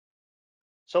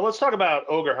So let's talk about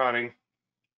ogre hunting.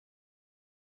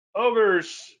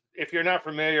 Ogres, if you're not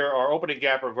familiar, are opening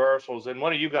gap reversals, and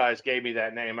one of you guys gave me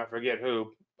that name. I forget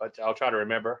who, but I'll try to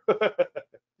remember.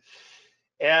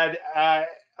 And an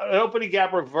opening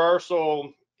gap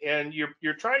reversal, and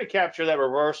you're trying to capture that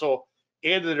reversal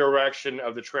in the direction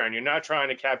of the trend. You're not trying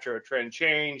to capture a trend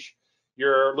change.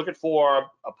 You're looking for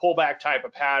a pullback type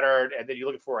of pattern, and then you're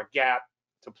looking for a gap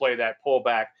to play that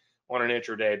pullback on an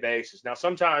intraday basis. Now,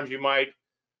 sometimes you might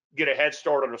get a head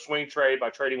start on a swing trade by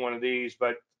trading one of these,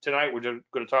 but tonight we're just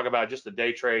going to talk about just the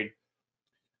day trade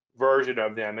version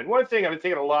of them. And one thing I've been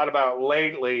thinking a lot about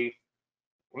lately,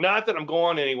 not that I'm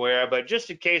going anywhere, but just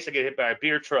in case I get hit by a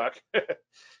beer truck.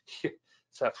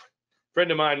 So a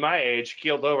friend of mine my age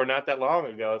keeled over not that long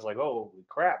ago. It's like, oh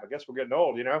crap, I guess we're getting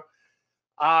old, you know.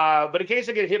 But in case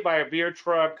I get hit by a beer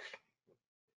truck,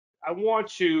 I want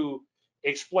to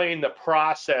explain the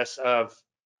process of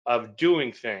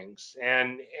doing things,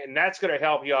 and that's going to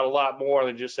help you out a lot more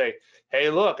than just say, hey,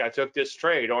 look, I took this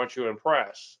trade, aren't you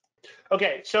impressed?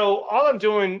 Okay, so all I'm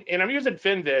doing, and I'm using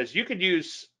FinViz. You could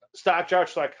use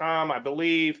stockcharts.com, I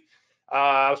believe.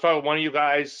 I was talking with one of you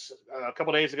guys a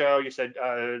couple days ago. You said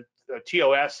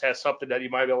TOS has something that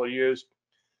you might be able to use.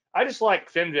 I just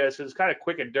like FinViz. It's kind of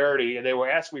quick and dirty, and they were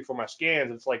asking me for my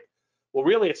scans. It's like, well,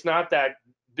 really, it's not that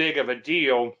big of a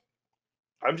deal.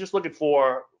 I'm just looking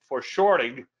for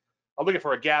shorting. I'm looking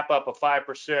for a gap up of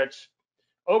 5%.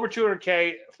 Over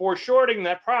 200K. For shorting,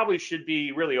 that probably should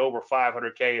be really over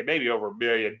 500K and maybe over a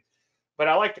million. But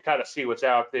I like to kind of see what's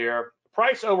out there.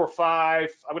 Price over 5.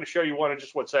 I'm going to show you one in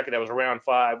just 1 second that was around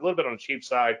 5, a little bit on the cheap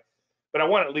side, but I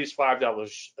want at least $5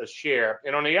 a share.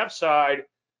 And on the upside,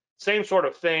 same sort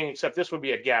of thing, except this would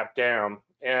be a gap down.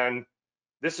 And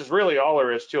this is really all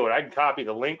there is to it. I can copy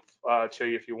the link to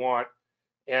you if you want.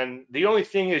 And the only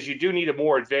thing is you do need a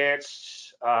more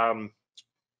advanced, you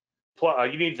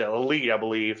need the Elite, I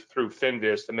believe, through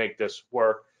FinViz to make this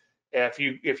work. If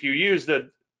you use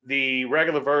the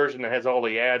regular version that has all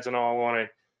the ads and all on it,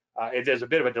 there's a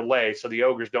bit of a delay, so the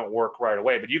ogres don't work right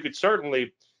away. But you could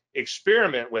certainly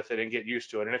experiment with it and get used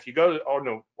to it. And if you go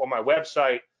on my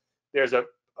website, there's a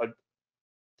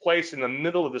place in the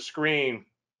middle of the screen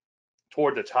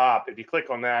toward the top. If you click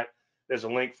on that, there's a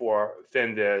link for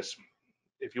FinViz.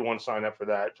 If you want to sign up for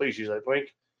that, please use that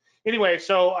link. Anyway,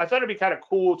 so I thought it'd be kind of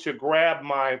cool to grab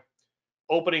my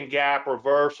opening gap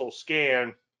reversal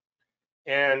scan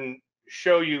and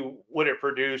show you what it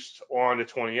produced on the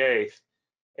 28th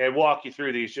and walk you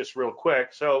through these just real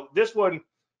quick. So this one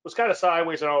was kind of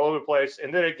sideways and all over the place,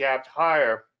 and then it gapped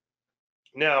higher.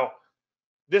 Now,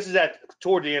 this is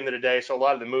toward the end of the day, so a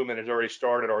lot of the movement has already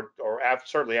started, or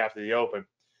certainly after the open.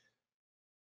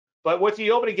 But with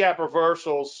the opening gap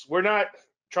reversals, we're not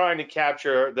trying to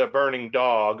capture the burning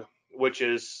dog, which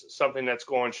is something that's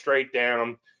going straight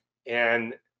down.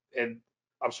 And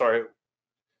I'm sorry,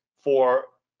 for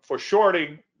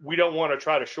shorting, we don't want to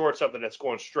try to short something that's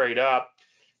going straight up.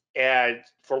 And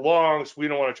for longs, we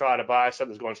don't want to try to buy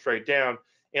something that's going straight down,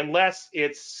 unless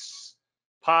it's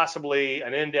possibly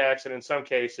an index and in some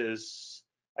cases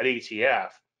an ETF.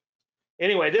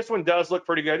 Anyway, this one does look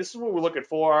pretty good. This is what we're looking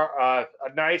for, a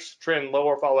nice trend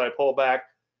lower followed by a pullback,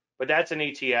 but that's an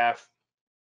ETF.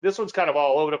 This one's kind of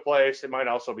all over the place. It might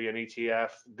also be an ETF.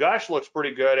 Gush looks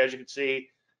pretty good, as you can see.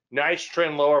 Nice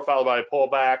trend lower followed by a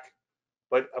pullback,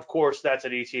 but of course that's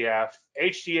an ETF.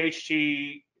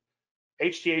 HTHT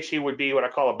would be what I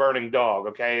call a burning dog,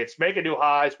 okay? It's making new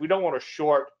highs. We don't want to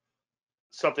short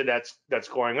something that's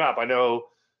going up. I know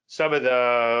some of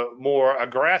the more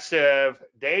aggressive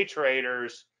day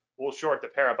traders will short the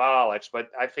parabolics, but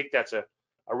I think that's a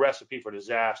recipe for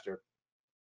disaster.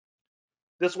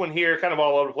 This one here, kind of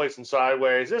all over the place and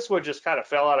sideways. This one just kind of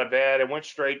fell out of bed and went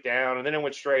straight down, and then it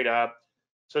went straight up.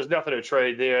 So there's nothing to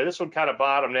trade there. This one kind of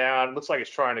bottomed out. It looks like it's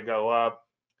trying to go up.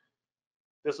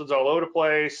 This one's all over the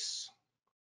place.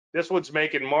 This one's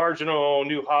making marginal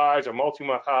new highs or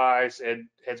multi-month highs and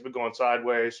has been going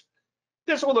sideways.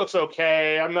 This one looks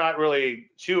okay. I'm not really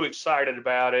too excited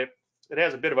about it. It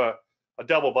has a bit of a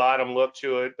double bottom look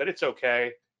to it, but it's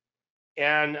okay.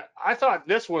 And I thought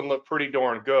this one looked pretty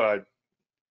darn good.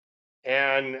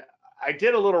 And I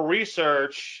did a little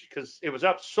research because it was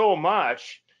up so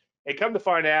much, and come to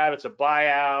find out it's a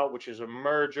buyout, which is a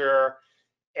merger.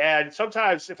 And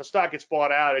sometimes if a stock gets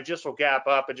bought out, it just will gap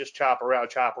up and just chop around.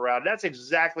 That's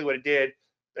exactly what it did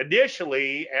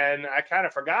initially, and I kind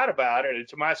of forgot about it. And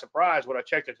to my surprise, when I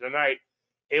checked it tonight,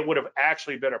 it would have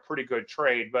actually been a pretty good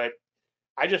trade. But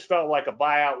I just felt like a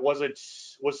buyout was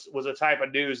a type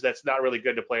of news that's not really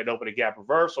good to play an opening gap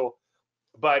reversal.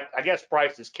 But I guess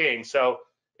price is king. So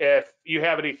If you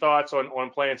have any thoughts on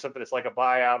playing something that's like a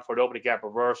buyout for an opening gap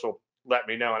reversal, let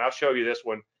me know, and I'll show you this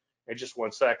one in just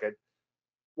 1 second.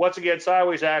 Once again,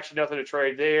 sideways action, nothing to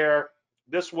trade there.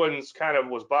 This one's kind of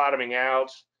was bottoming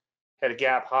out, had a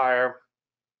gap higher,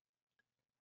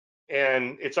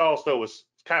 and it's also was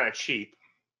kind of cheap,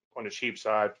 on the cheap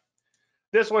side.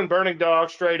 This one, burning dog,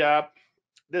 straight up.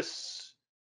 This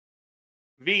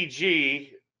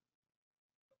VG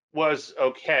was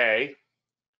okay,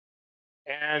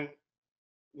 and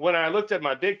when I looked at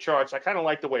my big charts, I kind of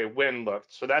liked the way wind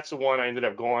looked, so that's the one I ended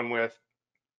up going with.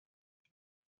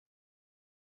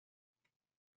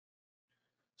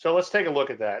 So let's take a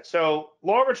look at that. So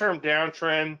longer term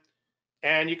downtrend,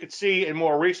 and you could see in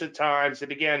more recent times it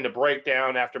began to break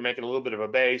down after making a little bit of a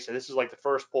base, and this is like the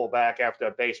first pullback after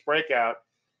a base breakout,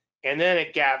 and then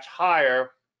it gapped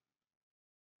higher.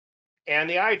 And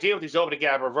the idea with these opening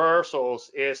gap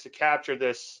reversals is to capture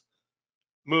this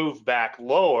move back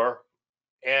lower,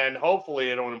 and hopefully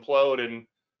it'll implode and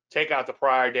take out the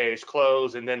prior day's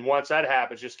close, and then once that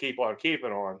happens, just keep on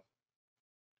keeping on.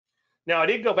 Now, I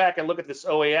did go back and look at this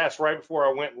OAS right before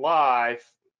I went live.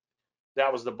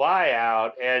 That was the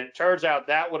buyout, and it turns out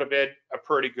that would have been a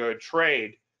pretty good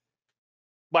trade.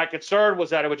 My concern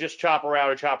was that it would just chop around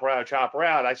and chop around and chop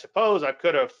around. I suppose I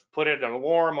could have put in an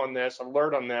alarm on this,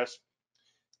 alert on this,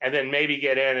 and then maybe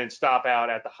get in and stop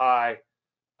out at the high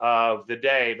of the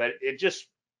day. But it just,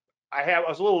 I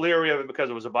was a little leery of it because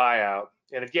it was a buyout.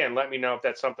 And again, let me know if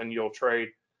that's something you'll trade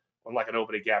on like an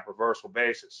opening gap reversal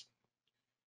basis.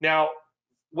 Now,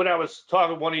 when I was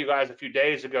talking to one of you guys a few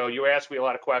days ago, you asked me a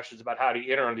lot of questions about how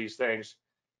to enter on these things.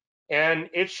 And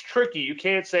it's tricky. You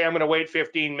can't say I'm going to wait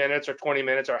 15 minutes or 20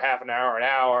 minutes or half an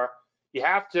hour. You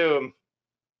have to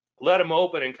let them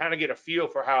open and kind of get a feel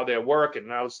for how they're working.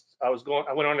 And I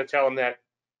went on to tell them that,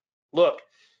 look,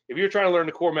 if you're trying to learn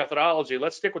the core methodology,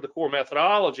 let's stick with the core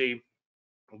methodology,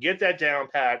 get that down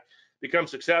pat, become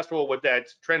successful with that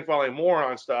trend following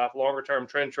moron stuff, longer term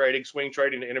trend trading, swing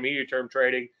trading, intermediate term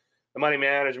trading, the money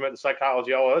management, the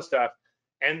psychology, all of that stuff.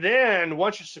 And then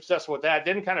once you're successful with that,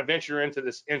 then kind of venture into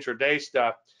this intraday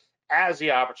stuff as the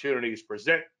opportunities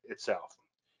present itself.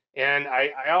 And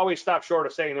I always stop short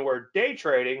of saying the word day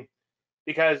trading,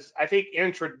 because I think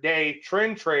intraday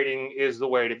trend trading is the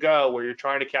way to go, where you're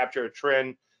trying to capture a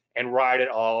trend and ride it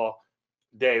all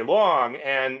day long.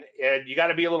 And you got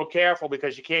to be a little careful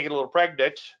because you can't get a little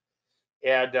pregnant.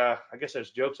 And I guess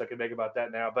there's jokes I could make about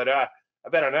that now, but I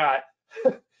better not.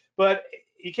 But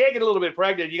you can't get a little bit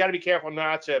pregnant. You got to be careful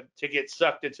not to get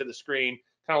sucked into the screen,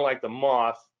 kind of like the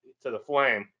moth to the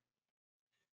flame.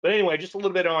 But anyway, just a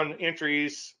little bit on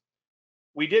entries.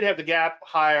 We did have the gap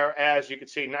higher, as you can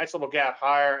see, nice little gap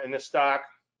higher in this stock.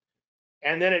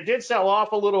 And then it did sell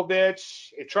off a little bit.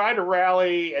 It tried to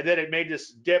rally, and then it made this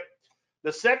dip.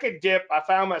 The second dip, I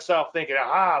found myself thinking,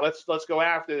 let's go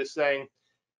after this thing.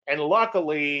 And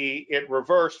luckily, it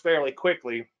reversed fairly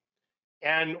quickly.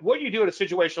 And what you do in a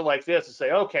situation like this is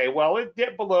say, okay, well, it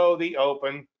dipped below the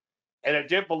open, and it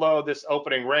dipped below this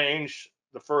opening range,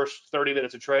 the first 30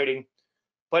 minutes of trading.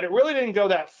 But it really didn't go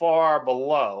that far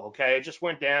below, okay? It just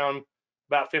went down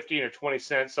about 15 or 20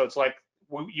 cents. So it's like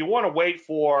you want to wait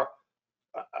for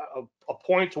a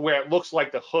point to where it looks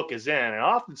like the hook is in. And I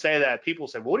often say that. People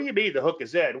say, well, what do you mean the hook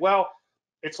is in? Well,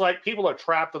 it's like people are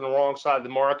trapped on the wrong side of the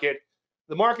market.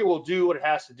 The market will do what it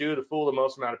has to do to fool the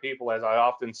most amount of people, as I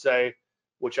often say,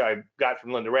 which I got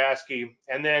from Landry.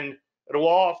 And then it will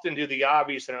often do the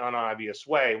obvious in an unobvious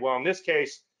way. Well, in this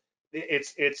case,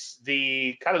 it's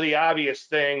the kind of the obvious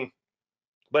thing,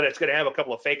 but it's going to have a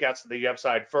couple of fake outs to the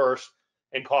upside first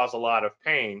and cause a lot of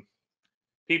pain.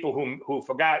 People who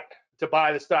forgot to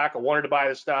buy the stock or wanted to buy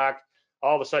the stock,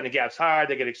 all of a sudden it gaps higher,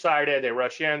 they get excited, they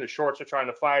rush in, the shorts are trying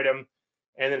to fight them,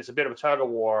 and then it's a bit of a tug of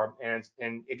war, and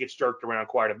it gets jerked around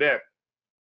quite a bit.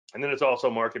 And then it's also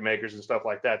market makers and stuff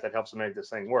like that that helps to make this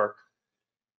thing work.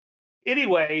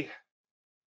 Anyway,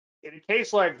 in a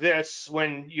case like this,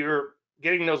 when you're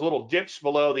getting those little dips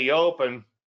below the open,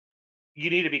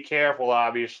 you need to be careful,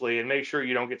 obviously, and make sure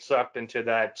you don't get sucked into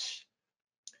that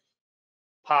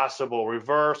possible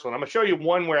reversal. And I'm going to show you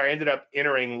one where I ended up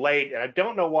entering late, and I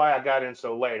don't know why I got in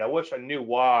so late. I wish I knew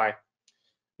why.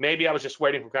 Maybe I was just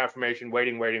waiting for confirmation,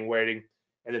 waiting,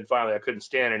 and then finally I couldn't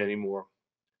stand it anymore.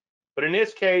 But in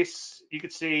this case, you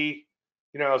could see,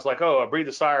 I was like, I breathed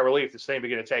a sigh of relief. This thing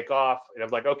began to take off, and I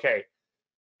was like, okay.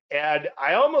 And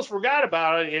I almost forgot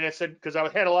about it, and I said, because I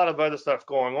had a lot of other stuff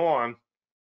going on,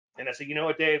 and I said, you know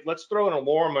what, Dave, let's throw an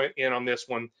alarm in on this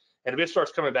one, and if it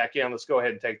starts coming back in, let's go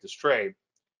ahead and take this trade.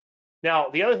 Now,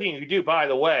 the other thing you do, by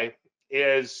the way,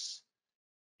 is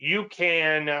you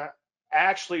can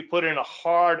actually put in a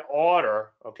hard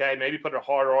order, okay, maybe put a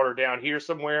hard order down here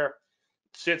somewhere,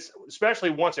 since especially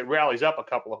once it rallies up a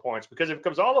couple of points, because if it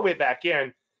comes all the way back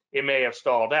in, it may have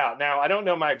stalled out. Now, I don't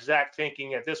know my exact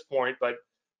thinking at this point, but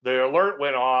the alert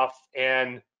went off,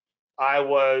 and I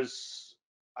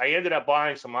ended up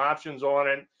buying some options on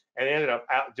it and ended up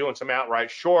doing some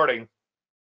outright shorting.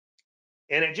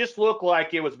 And it just looked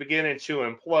like it was beginning to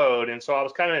implode. And so I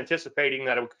was kind of anticipating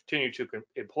that it would continue to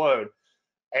implode.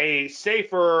 A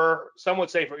safer,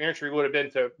 somewhat safer entry would have been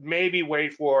to maybe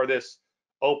wait for this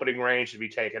opening range to be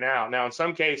taken out. Now, in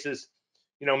some cases,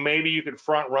 maybe you could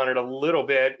front run it a little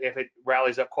bit if it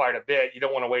rallies up quite a bit. You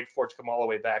don't want to wait for it to come all the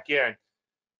way back in.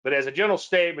 But as a general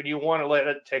statement, you want to let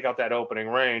it take out that opening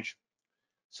range.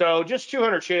 So just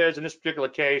 200 shares in this particular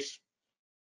case.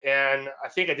 And I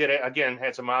think I did it again,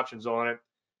 had some options on it.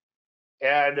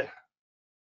 And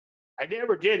I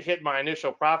never did hit my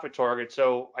initial profit target.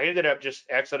 So I ended up just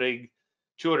exiting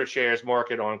 200 shares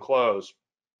market on close.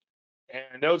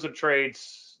 And those are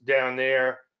trades down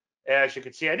there. As you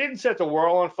can see, I didn't set the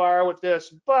world on fire with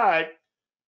this, but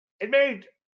it made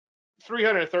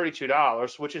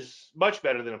 $332, which is much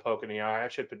better than a poke in the eye. I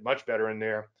should put much better in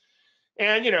there.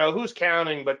 And who's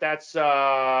counting? But that's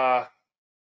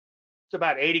it's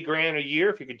about 80 grand a year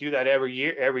if you could do that every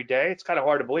year, every day. It's kind of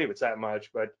hard to believe it's that much,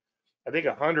 but I think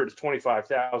 100 is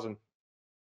 25,000.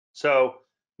 So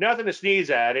nothing to sneeze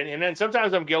at. And then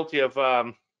sometimes I'm guilty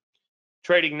of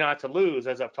trading not to lose,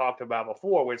 as I've talked about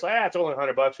before, where it's like, it's only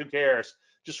 $100. Who cares?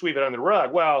 Just sweep it under the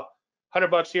rug. Well,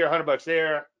 $100 here, $100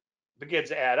 there begins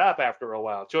to add up after a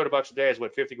while. $200 a day is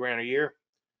what, 50 grand a year?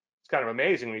 It's kind of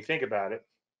amazing when you think about it.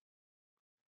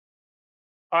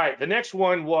 All right, the next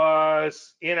one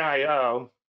was NIO.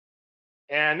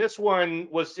 And this one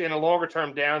was in a longer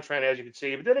term downtrend, as you can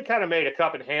see, but then it kind of made a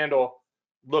cup and handle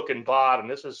looking bottom.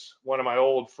 This is one of my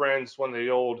old friends, one of the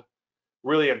old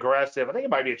really aggressive, I think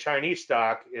it might be a Chinese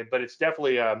stock, but it's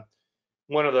definitely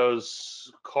one of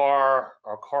those car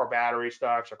battery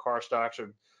stocks or car stocks,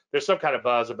 or there's some kind of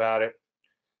buzz about it.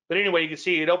 But anyway, you can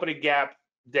see it opened a gap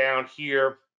down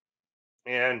here,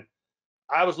 and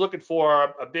I was looking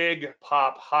for a big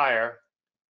pop higher.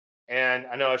 And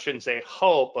I know I shouldn't say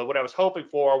hope, but what I was hoping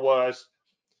for was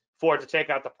for it to take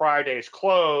out the prior day's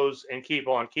close and keep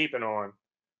on keeping on.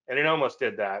 And it almost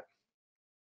did that.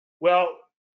 Well,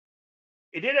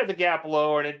 it did have the gap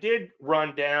lower, and it did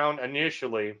run down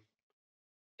initially.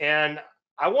 And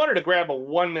I wanted to grab a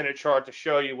 1-minute chart to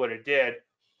show you what it did.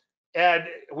 And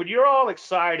when you're all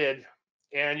excited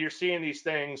and you're seeing these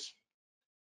things,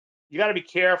 you got to be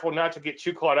careful not to get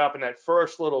too caught up in that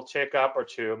first little tick up or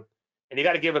two. And you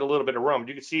got to give it a little bit of room.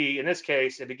 You can see in this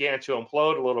case, it began to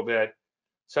implode a little bit.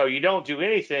 So you don't do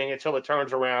anything until it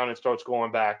turns around and starts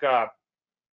going back up.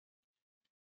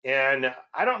 And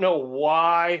I don't know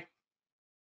why,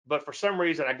 but for some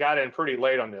reason I got in pretty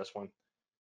late on this one.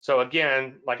 So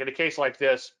again, like in a case like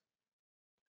this,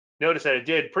 notice that it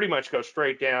did pretty much go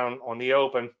straight down on the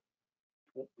open.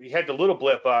 You had the little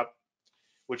blip up,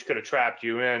 which could have trapped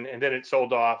you in, and then it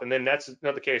sold off. And then that's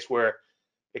another case where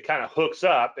it kind of hooks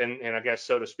up, and I guess,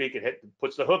 so to speak, it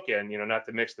puts the hook in, not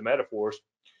to mix the metaphors.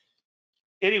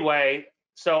 Anyway,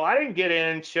 so I didn't get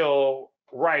in till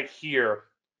right here.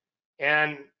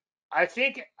 And I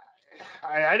think,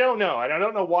 I don't know. I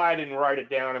don't know why I didn't write it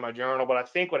down in my journal, but I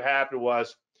think what happened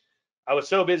was I was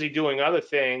so busy doing other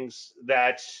things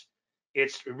that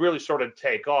it's really sort of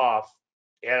take off.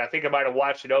 And I think I might have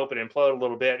watched it open and implode a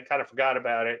little bit and kind of forgot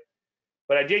about it.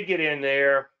 But I did get in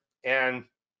there and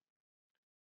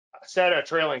set a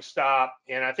trailing stop.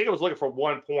 And I think I was looking for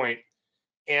 1 point.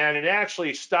 And it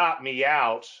actually stopped me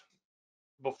out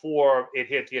before it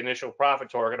hit the initial profit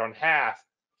target on half.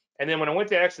 And then when I went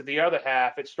to exit the other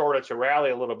half, it started to rally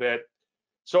a little bit.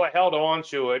 So I held on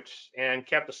to it and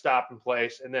kept the stop in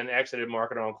place and then exited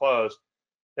market on close.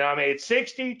 Now I made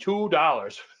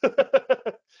 $62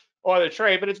 on the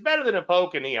trade, but it's better than a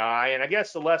poke in the eye. And I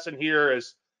guess the lesson here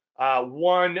is,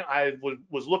 one, I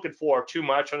was looking for too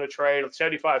much on the trade.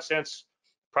 75 cents,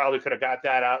 probably could have got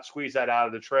that out, squeezed that out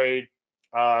of the trade.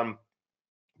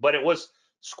 But it was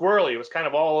squirrely. It was kind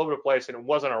of all over the place, and it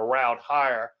wasn't a route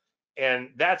higher. And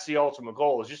that's the ultimate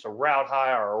goal, is just a route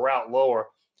higher or a route lower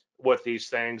with these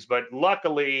things. But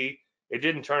luckily, it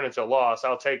didn't turn into a loss.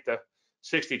 I'll take the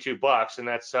 $62, and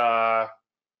that's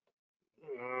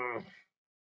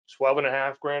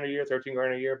 12.5 grand a year, 13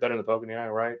 grand a year, better than the poke in the eye,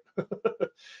 right?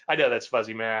 I know that's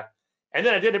fuzzy math. And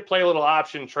then I did play a little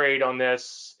option trade on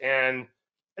this, and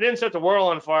I didn't set the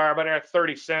world on fire, but I had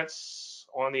 30 cents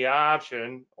on the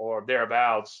option or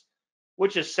thereabouts,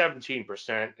 which is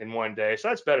 17% in one day. So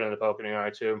that's better than the poke in the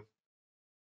eye too.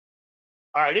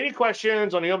 All right, any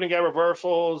questions on the opening gap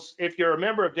reversals? If you're a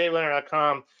member of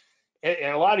DaveLandry.com,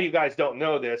 and a lot of you guys don't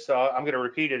know this, so I'm going to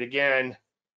repeat it again.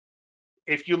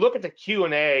 If you look at the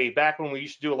Q&A, back when we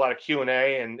used to do a lot of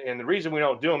Q&A, and the reason we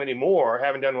don't do them anymore,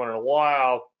 haven't done one in a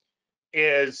while,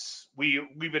 is we've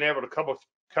been able to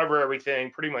cover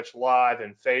everything pretty much live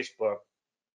in Facebook.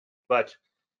 But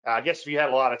I guess if you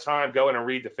had a lot of time, go in and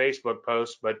read the Facebook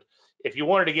posts. But if you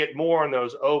wanted to get more on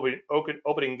those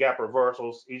opening gap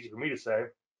reversals, easy for me to say,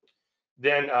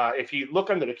 then if you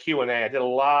look under the Q&A, I did a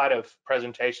lot of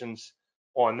presentations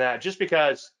on that just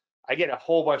because I get a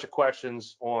whole bunch of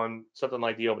questions on something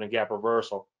like the opening gap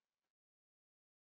reversal.